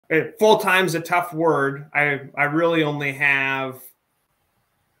Full-time's a tough word. I really only have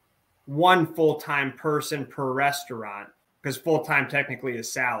one full-time person per restaurant, because full-time technically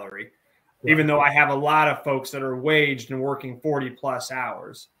is salary, right, even though I have a lot of folks that are waged and working 40 plus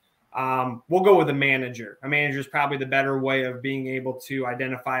hours. We'll go with a manager. A manager is probably the better way of being able to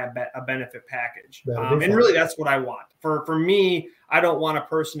identify a benefit package. And really, that's what I want. For me, I don't want a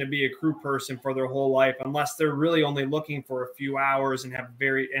person to be a crew person for their whole life unless they're really only looking for a few hours and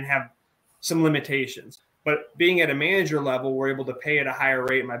have some limitations. But being at a manager level, we're able to pay at a higher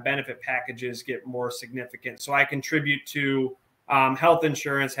rate, and my benefit packages get more significant. So I contribute to health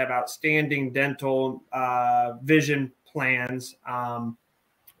insurance, have outstanding dental, vision plans.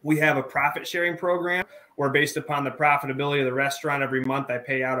 We have a profit sharing program where, based upon the profitability of the restaurant, every month I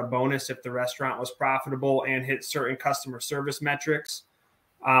pay out a bonus if the restaurant was profitable and hit certain customer service metrics.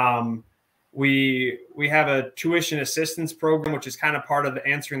 We have a tuition assistance program, which is kind of part of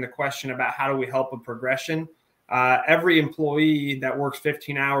answering the question about how do we help with progression. Every employee that works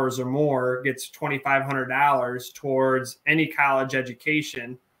 15 hours or more gets $2,500 towards any college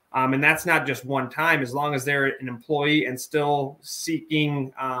education. And that's not just one time. As long as they're an employee and still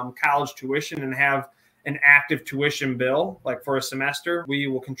seeking college tuition and have an active tuition bill, like for a semester, we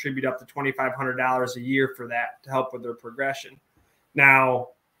will contribute up to $2,500 a year for that to help with their progression. Now,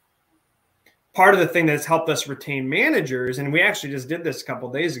 part of the thing that's helped us retain managers, and we actually just did this a couple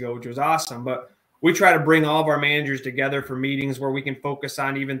of days ago, which was awesome, but we try to bring all of our managers together for meetings where we can focus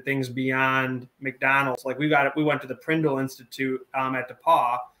on even things beyond McDonald's. Like we went to the Prindle Institute at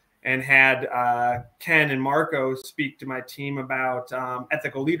DePaul and had Ken and Marco speak to my team about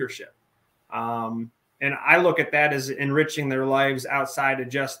ethical leadership. And I look at that as enriching their lives outside of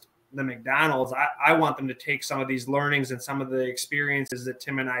just the McDonald's. I want them to take some of these learnings and some of the experiences that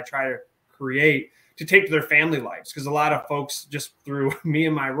Tim and I try to create to take to their family lives. Because a lot of folks, just through me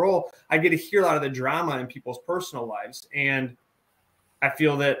and my role, I get to hear a lot of the drama in people's personal lives. And I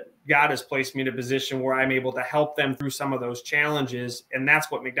feel that God has placed me in a position where I'm able to help them through some of those challenges. And that's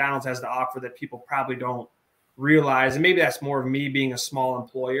what McDonald's has to offer that people probably don't realize. And maybe that's more of me being a small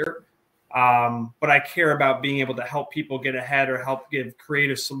employer. But I care about being able to help people get ahead or help give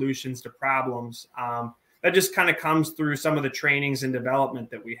creative solutions to problems. That just kind of comes through some of the trainings and development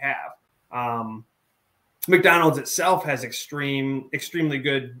that we have. McDonald's itself has extremely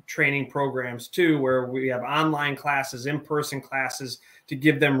good training programs too, where we have online classes, in-person classes to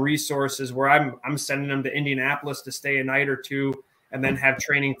give them resources, where I'm sending them to Indianapolis to stay a night or two and then have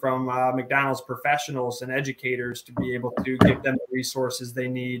training from McDonald's professionals and educators to be able to give them the resources they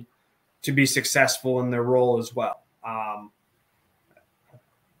need to be successful in their role as well.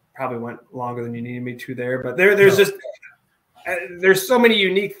 Probably went longer than you needed me to there, but there's so many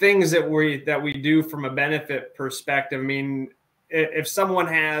unique things that we do from a benefit perspective. I mean, if someone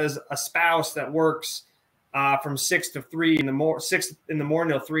has a spouse that works from 6 to 3 in the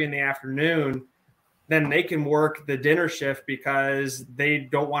morning till 3 in the afternoon, then they can work the dinner shift because they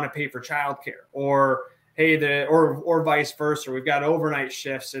don't want to pay for childcare, or or vice versa. We've got overnight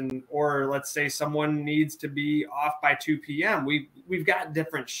shifts, or let's say someone needs to be off by 2 p.m. We've got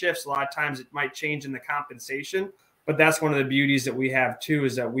different shifts. A lot of times it might change in the compensation. But that's one of the beauties that we have too,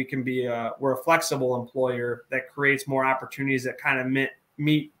 is that we can be we're a flexible employer that creates more opportunities that kind of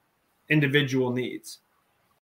meet individual needs.